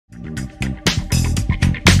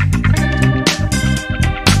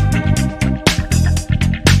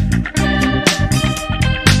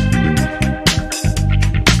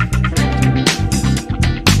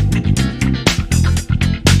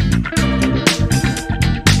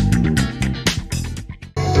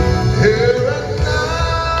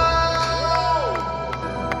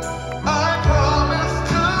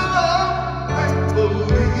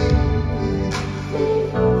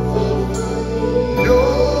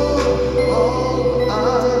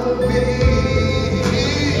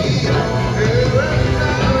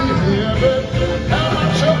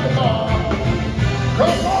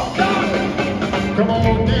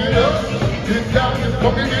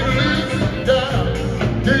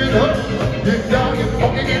get up, get down, get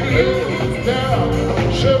funky, get loose now.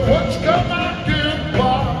 Said, what you come out here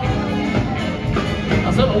for?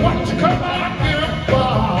 I said, what you come out here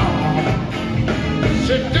for?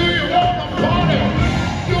 Said, do you want to party?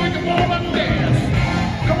 Do you want to dance?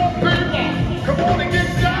 Come on, people, come on and get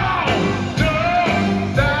down,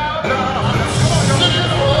 down, down, down. Come on, sing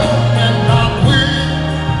it on and not we,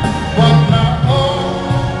 but not all.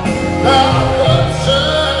 Now what's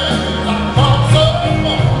saying? I found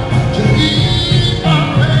someone to ease my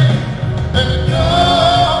pain and it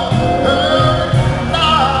don't hurt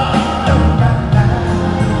now.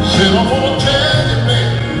 Said I'm gonna tell you,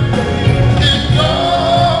 baby, it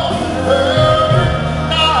don't hurt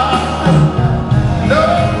now. No,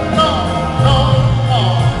 no, no, no.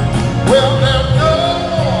 Well, there's no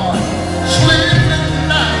more sleepless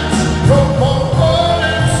nights, no more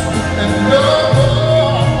heartaches, and no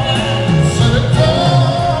more nights. Said it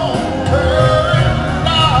don't hurt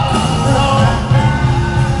now.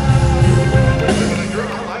 Girl,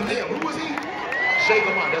 I'm like, damn, who was he? Jay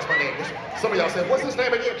Lamont, that's my name. Some of y'all said, what's his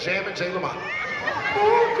name again? Jammin' Jay Lamont.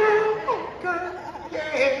 Oh, girl,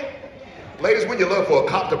 yeah. Ladies, when you look for a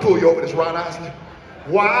cop to pull you over this Ron Isley,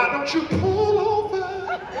 why don't you pull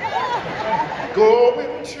over?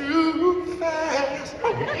 Going too fast.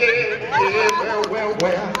 Oh, yeah,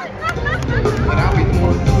 well. But I'll be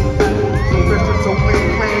so fresh and so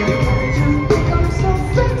plain. I'm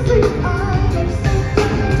so sexy,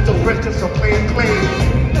 I'm so fresh and so plain.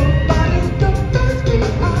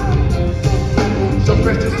 So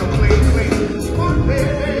fresh and so plain. Oh,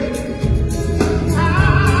 baby, I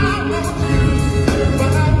want you,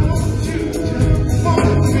 but I want you to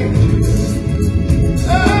want me. I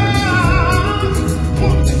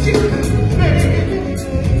want you, baby,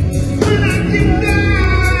 when I get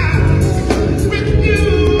down with you.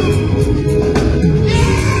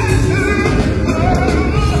 Yeah,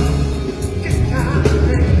 get down,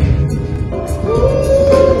 baby. Ooh,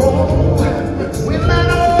 we're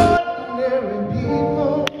not ordinary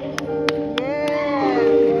people.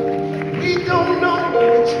 We don't know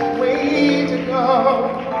which way to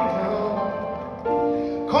go,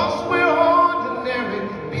 'cause we're ordinary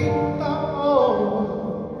people.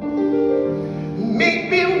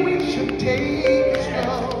 Maybe we should take it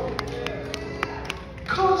slow,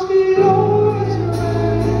 'cause the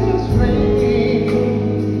ordinary rain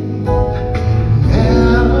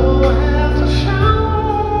never has a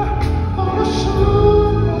shower or a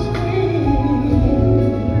summer's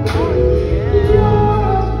rain.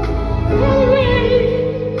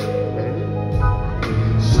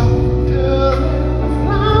 Softer than a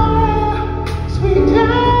flower, sweet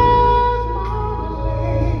as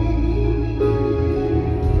marmalade.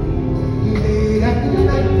 Late at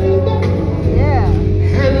night,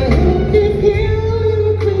 and deep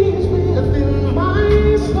healing creeps within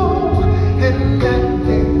my soul.